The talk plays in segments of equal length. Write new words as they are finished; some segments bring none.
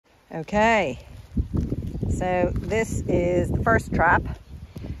Okay, so this is the first trap,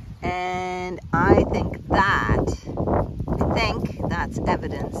 and I think that's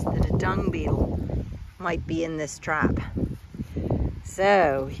evidence that a dung beetle might be in this trap.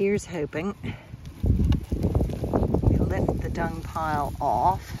 So here's hoping. We lift the dung pile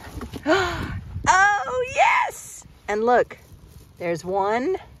off. Oh yes! And look, there's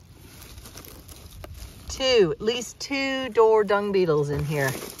one, two, at least two door dung beetles in here.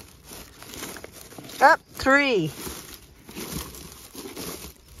 Up, three,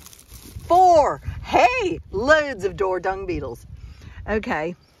 four. Hey, loads of door dung beetles.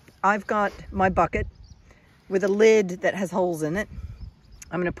 Okay, I've got my bucket with a lid that has holes in it.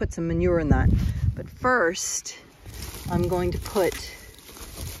 I'm going to put some manure in that. But first, I'm going to put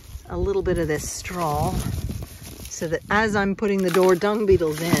a little bit of this straw so that as I'm putting the door dung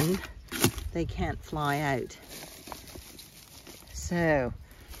beetles in, they can't fly out. So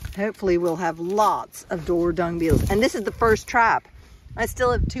hopefully we'll have lots of door dung beetles. And this is the first trap. I still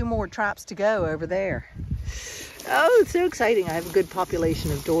have 2 more traps to go over there. Oh, it's so exciting. I have a good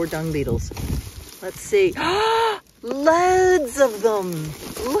population of door dung beetles. Let's see. Loads of them.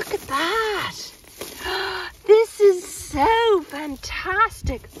 Look at that. This is so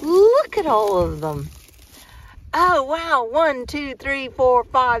fantastic. Look at all of them. Oh, wow. 1, 2, 3, 4,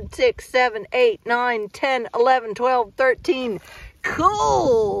 5, 6, 7, 8, 9, 10, 11, 12, 13.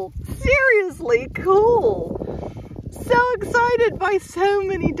 Cool. Seriously cool. So excited by so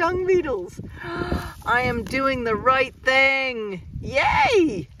many dung beetles. I am doing the right thing.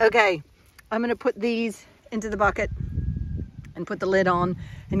 Yay. Okay, I'm gonna put these into the bucket and put the lid on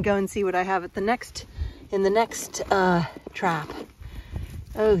and go and see what I have at the next, in the next trap.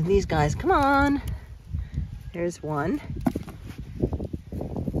 Oh, these guys, come on. There's one.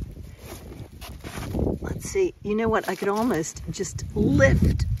 Let's see, you know what? I could almost just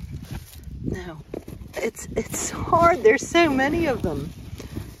lift. No, it's hard. There's so many of them.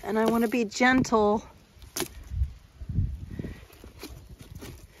 And I want to be gentle.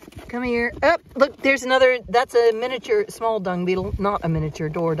 Come here. Oh, look, there's another. That's a miniature small dung beetle, not a miniature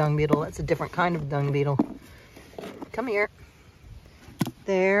door dung beetle. That's a different kind of dung beetle. Come here.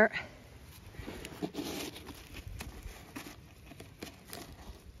 There.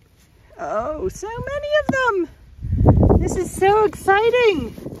 Oh, so many of them. This is so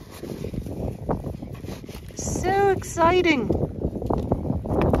exciting. So exciting.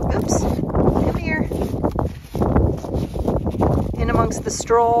 Oops. Come here. In amongst the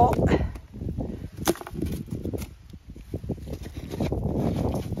straw.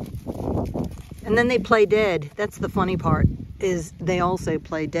 And then they play dead. That's the funny part, is they also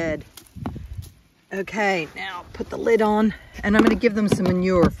play dead. Okay, now put the lid on, and I'm going to give them some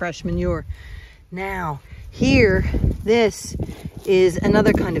manure, fresh manure. Now, here, this is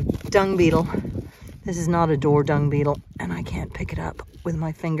another kind of dung beetle. This is not a door dung beetle, and I can't pick it up with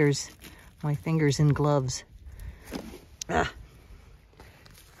my fingers in gloves. I'll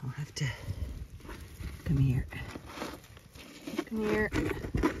have to, come here. Come here.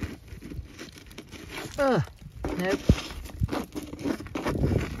 Nope.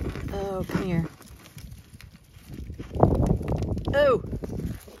 Oh, come here. Oh,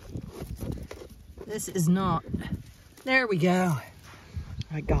 this is not, there we go.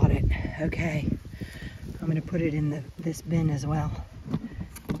 I got it. Okay. I'm going to put it in this bin as well.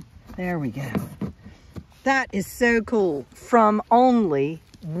 There we go. That is so cool. From only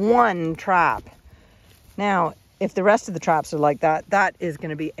 1 trap. Now, if the rest of the traps are like that, that is going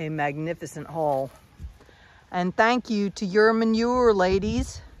to be a magnificent haul. And thank you to your manure,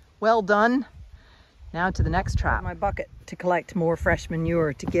 ladies. Well done. Now to the next trap. My bucket to collect more fresh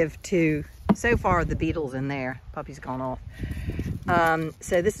manure to give to, so far, the beetles in there. Puppy's gone off.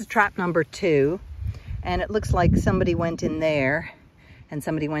 So this is trap number 2. And it looks like somebody went in there, and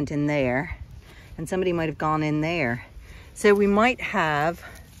somebody went in there, and somebody might have gone in there. So we might have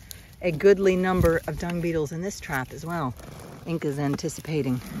a goodly number of dung beetles in this trap as well. Inca's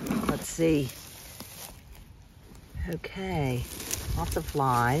anticipating. Let's see. Okay, lots of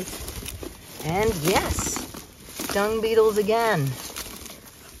flies. And yes, dung beetles again.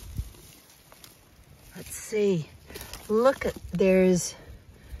 Let's see. Look at, there's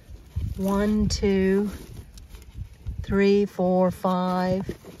 1, 2, 3, 4,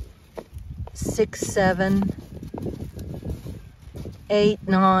 5, 6, 7, 8,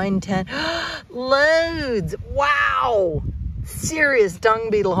 9, 10. Loads! Wow! Serious dung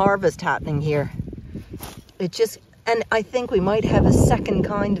beetle harvest happening here. It just, and I think we might have a second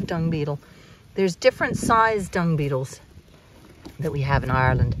kind of dung beetle. There's different size dung beetles that we have in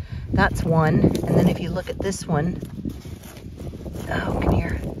Ireland. That's one. And then if you look at this one, oh, come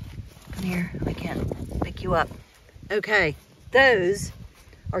here. Come here, I can't pick you up. Okay, those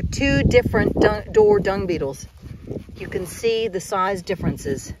are two different door dung beetles. You can see the size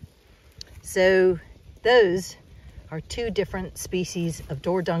differences. So those are two different species of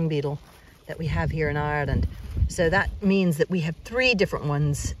door dung beetle that we have here in Ireland. So that means that we have three different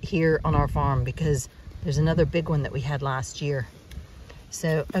ones here on our farm because there's another big one that we had last year.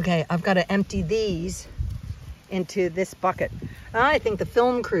 So, okay, I've got to empty these into this bucket. I think the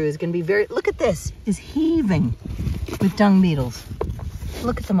film crew is going to be very, look at this, is heaving with dung beetles.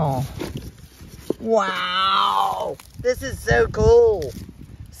 Look at them all. Wow, this is so cool.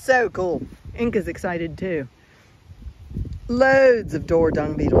 So cool. Inca's excited too. Loads of door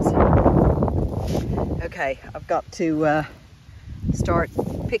dung beetles. Okay, I've got to start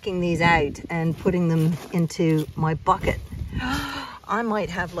picking these out and putting them into my bucket. I might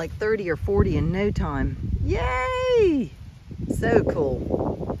have like 30 or 40 in no time. Yay! So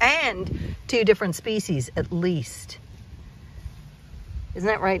cool. And two different species at least. Isn't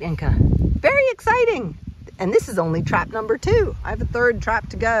that right, Inca? Very exciting. And this is only trap number 2. I have a third trap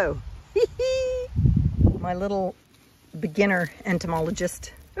to go. My little beginner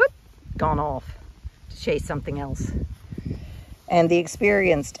entomologist, gone off to chase something else. And the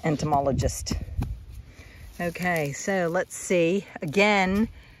experienced entomologist. Okay, so let's see. Again,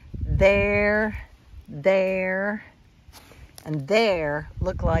 there, and there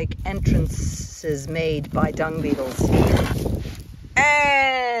look like entrances made by dung beetles.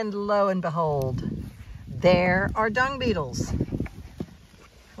 And lo and behold, there are dung beetles.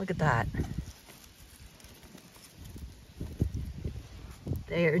 Look at that.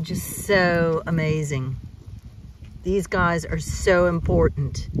 They are just so amazing. These guys are so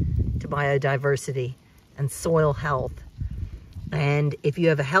important to biodiversity and soil health. And if you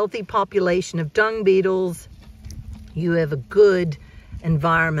have a healthy population of dung beetles, you have a good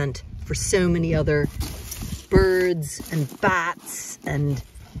environment for so many other birds and bats and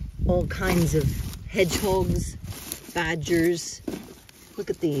all kinds of hedgehogs, badgers. Look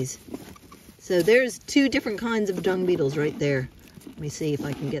at these. So there's two different kinds of dung beetles right there. Let me see if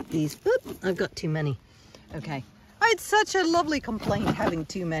I can get these. Oop, I've got too many. Okay. I had such a lovely complaint having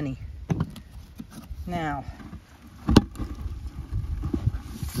too many. Now,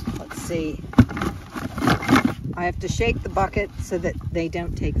 let's see. I have to shake the bucket so that they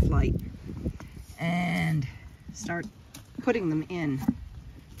don't take flight and start putting them in.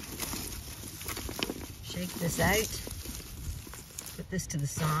 Shake this out, put this to the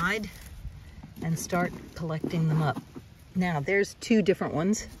side, and start collecting them up. Now, there's two different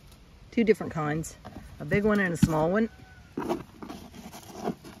ones, two different kinds, a big one and a small one.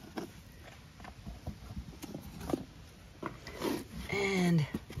 And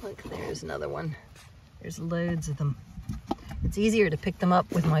look, there's another one. There's loads of them. It's easier to pick them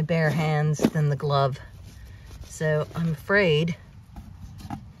up with my bare hands than the glove. So I'm afraid,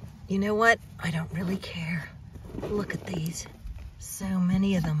 you know what? I don't really care. Look at these. So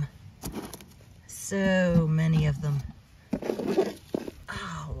many of them. So many of them.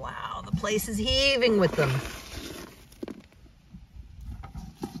 Oh, wow. The place is heaving with them.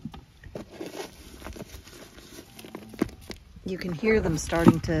 You can hear them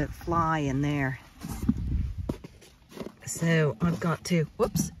starting to fly in there. So I've got to,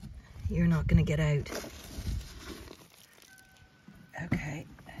 whoops, you're not going to get out. Okay.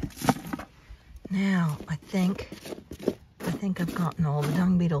 Now I think I've gotten all the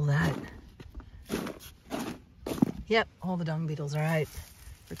dung beetles out. Yep, all the dung beetles are out.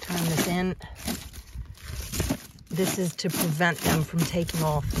 Return this in. This is to prevent them from taking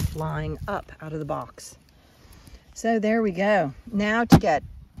off and flying up out of the box. So there we go. Now to get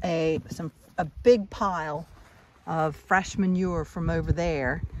a big pile of fresh manure from over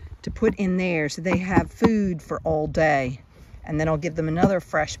there to put in there so they have food for all day. And then I'll give them another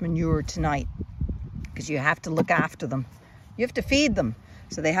fresh manure tonight because you have to look after them. You have to feed them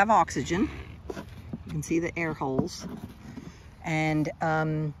so they have oxygen. You can see the air holes. And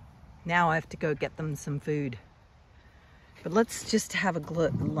now I have to go get them some food. But let's just have a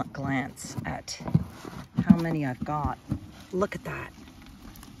glance at how many I've got. Look at that.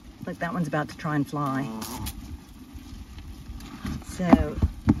 Look, that one's about to try and fly. So,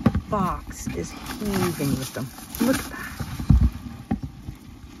 box is heaving with them. Look at that.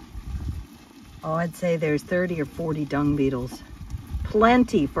 Oh, I'd say there's 30 or 40 dung beetles.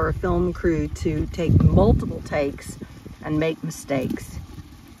 Plenty for a film crew to take multiple takes and make mistakes.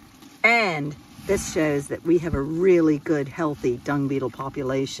 And this shows that we have a really good, healthy dung beetle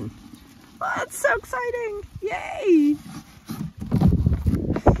population. Oh, that's so exciting! Yay!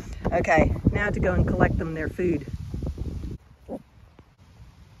 Okay, now to go and collect them their food.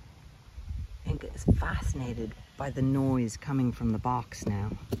 dog is fascinated by the noise coming from the box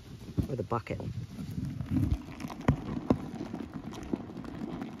now, or the bucket.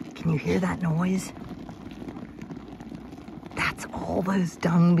 Can you hear that noise? That's all those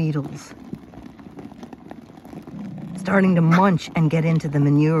dung beetles starting to munch and get into the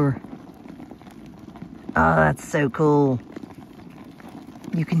manure. Oh, that's so cool.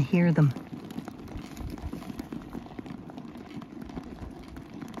 You can hear them.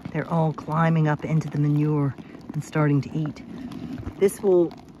 They're all climbing up into the manure and starting to eat. This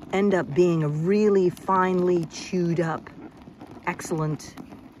will end up being a really finely chewed up, excellent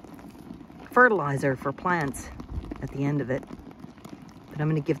fertilizer for plants at the end of it. But I'm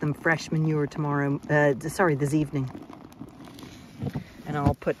going to give them fresh manure tomorrow, this evening. And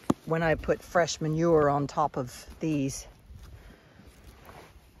I'll put, when I put fresh manure on top of these.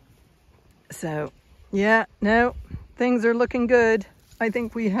 So, yeah, no, things are looking good. I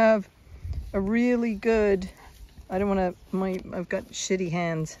think we have a really good, I've got shitty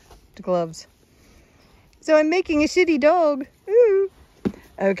hands, the gloves. So I'm making a shitty dog. Ooh.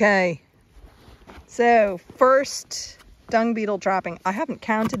 Okay. So first dung beetle trapping. I haven't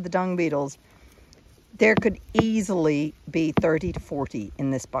counted the dung beetles. There could easily be 30 to 40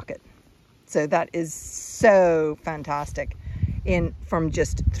 in this bucket. So that is so fantastic. From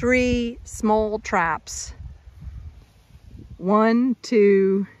just 3 small traps. 1,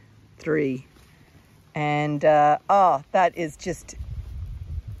 2, 3. And that is just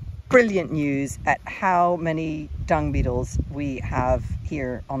brilliant news at how many dung beetles we have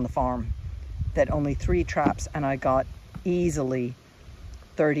here on the farm. That only 3 traps, and I got easily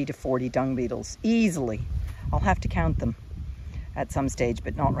 30 to 40 dung beetles. Easily. I'll have to count them at some stage,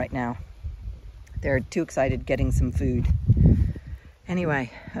 but not right now. They're too excited getting some food.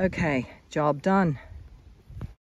 Anyway, okay, job done.